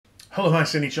Hello my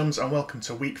cine chums and welcome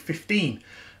to week 15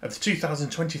 of the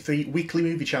 2023 Weekly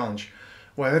Movie Challenge,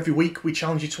 where every week we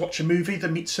challenge you to watch a movie that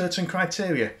meets certain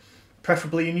criteria,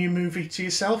 preferably a new movie to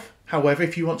yourself. However,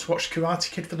 if you want to watch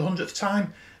Karate Kid for the 100th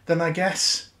time, then I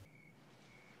guess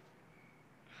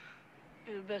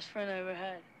You're the best friend I ever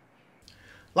had.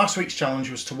 Last week's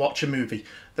challenge was to watch a movie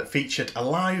that featured a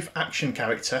live action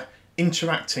character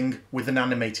interacting with an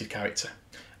animated character.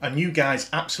 And you guys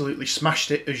absolutely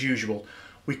smashed it as usual.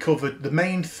 We covered the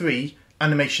main three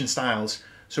animation styles.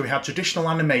 So we had traditional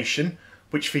animation,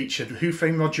 which featured Who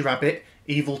Framed Roger Rabbit,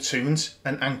 Evil Toons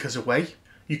and Anchors Away.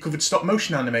 You covered stop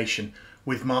motion animation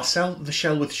with Marcel the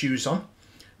Shell with Shoes On,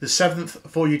 The Seventh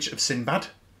Voyage of Sinbad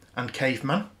and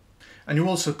Caveman. And you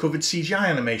also covered CGI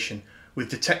animation with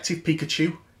Detective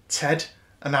Pikachu, Ted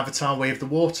and Avatar Way of the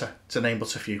Water, to name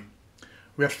but a few.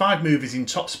 We had 5 movies in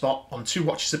top spot on 2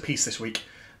 watches apiece this week.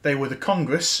 They were The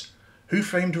Congress, Who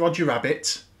Framed Roger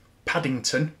Rabbit,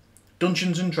 Paddington,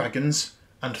 Dungeons and Dragons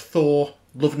and Thor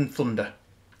Love and Thunder,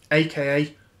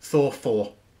 aka Thor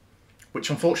 4, which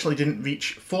unfortunately didn't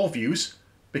reach 4 views,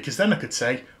 because then I could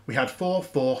say we had 4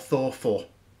 for Thor 4.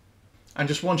 And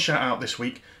just one shout out this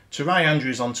week to Ry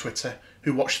Andrews on Twitter,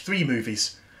 who watched 3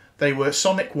 movies. They were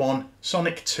Sonic 1,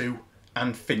 Sonic 2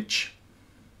 and Finch.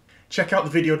 Check out the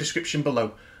video description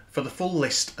below for the full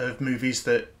list of movies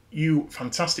that you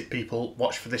fantastic people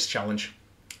watched for this challenge.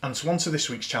 And so on to this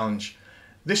week's challenge.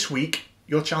 This week,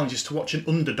 your challenge is to watch an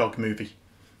underdog movie.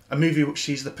 A movie which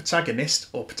sees the protagonist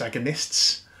or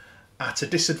protagonists at a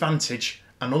disadvantage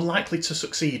and unlikely to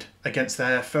succeed against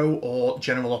their foe or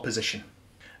general opposition.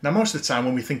 Now, most of the time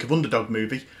when we think of underdog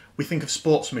movie, we think of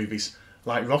sports movies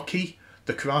like Rocky,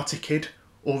 The Karate Kid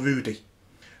or Rudy.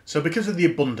 So because of the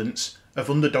abundance of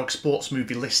underdog sports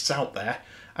movie lists out there,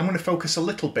 I'm going to focus a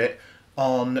little bit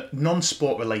on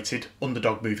non-sport related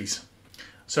underdog movies.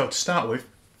 So to start with,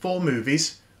 4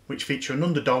 movies which feature an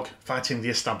underdog fighting the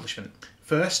establishment.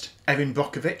 First, Erin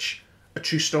Brockovich, a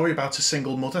true story about a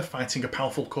single mother fighting a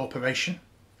powerful corporation.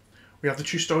 We have the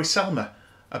true story Selma,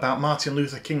 about Martin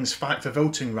Luther King's fight for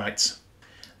voting rights.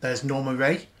 There's Norma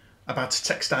Ray, about a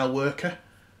textile worker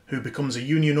who becomes a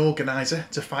union organiser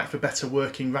to fight for better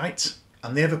working rights.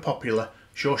 And the ever popular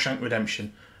Shawshank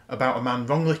Redemption, about a man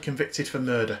wrongly convicted for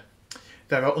murder.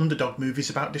 There are underdog movies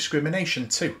about discrimination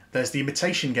too. There's The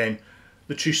Imitation Game,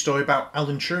 the true story about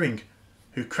Alan Turing,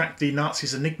 who cracked the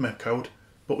Nazis' Enigma code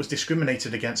but was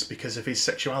discriminated against because of his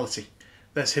sexuality.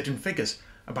 There's Hidden Figures,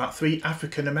 about 3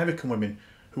 African American women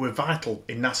who were vital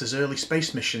in NASA's early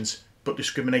space missions but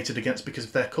discriminated against because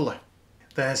of their colour.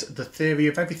 There's The Theory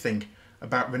of Everything,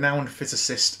 about renowned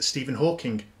physicist Stephen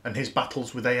Hawking and his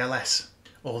battles with ALS.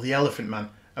 Or The Elephant Man,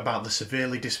 about the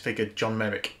severely disfigured John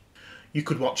Merrick. You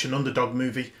could watch an underdog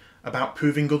movie about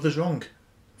proving others wrong.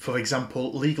 For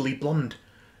example, Legally Blonde,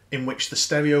 in which the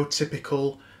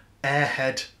stereotypical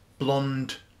airhead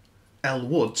blonde Elle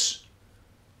Woods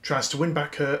tries to win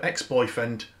back her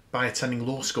ex-boyfriend by attending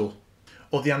law school.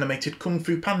 Or the animated Kung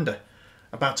Fu Panda,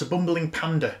 about a bumbling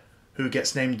panda who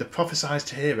gets named the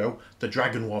prophesized hero, the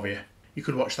Dragon Warrior. You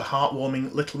could watch the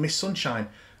heartwarming Little Miss Sunshine,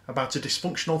 about a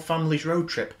dysfunctional family's road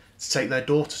trip to take their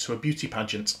daughter to a beauty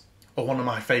pageant. Or one of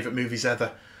my favourite movies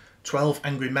ever, 12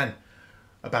 Angry Men,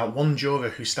 about one juror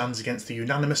who stands against the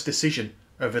unanimous decision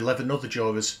of 11 other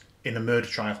jurors in a murder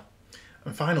trial.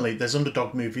 And finally, there's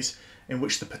underdog movies in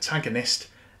which the protagonist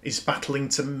is battling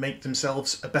to make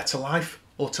themselves a better life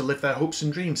or to live their hopes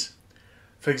and dreams.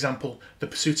 For example, The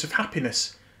Pursuit of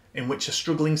Happyness, in which a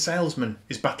struggling salesman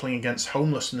is battling against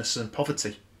homelessness and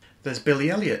poverty. There's Billy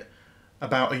Elliott,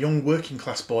 about a young working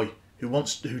class boy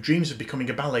who dreams of becoming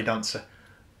a ballet dancer,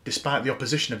 despite the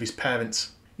opposition of his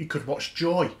parents. You could watch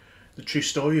Joy, the true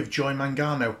story of Joy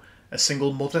Mangano, a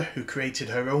single mother who created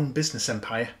her own business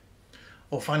empire.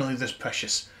 Or finally there's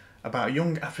Precious, about a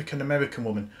young African American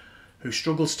woman who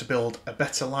struggles to build a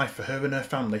better life for her and her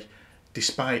family,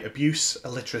 despite abuse,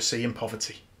 illiteracy and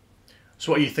poverty.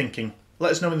 So what are you thinking?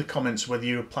 Let us know in the comments whether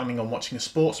you are planning on watching a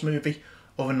sports movie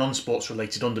or a non-sports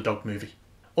related underdog movie.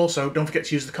 Also, don't forget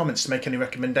to use the comments to make any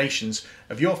recommendations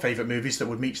of your favourite movies that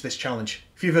would meet this challenge.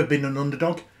 If you've ever been an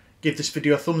underdog, give this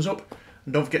video a thumbs up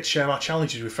and don't forget to share our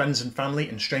challenges with friends and family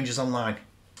and strangers online.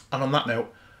 And on that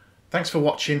note, thanks for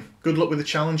watching, good luck with the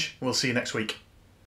challenge and we'll see you next week.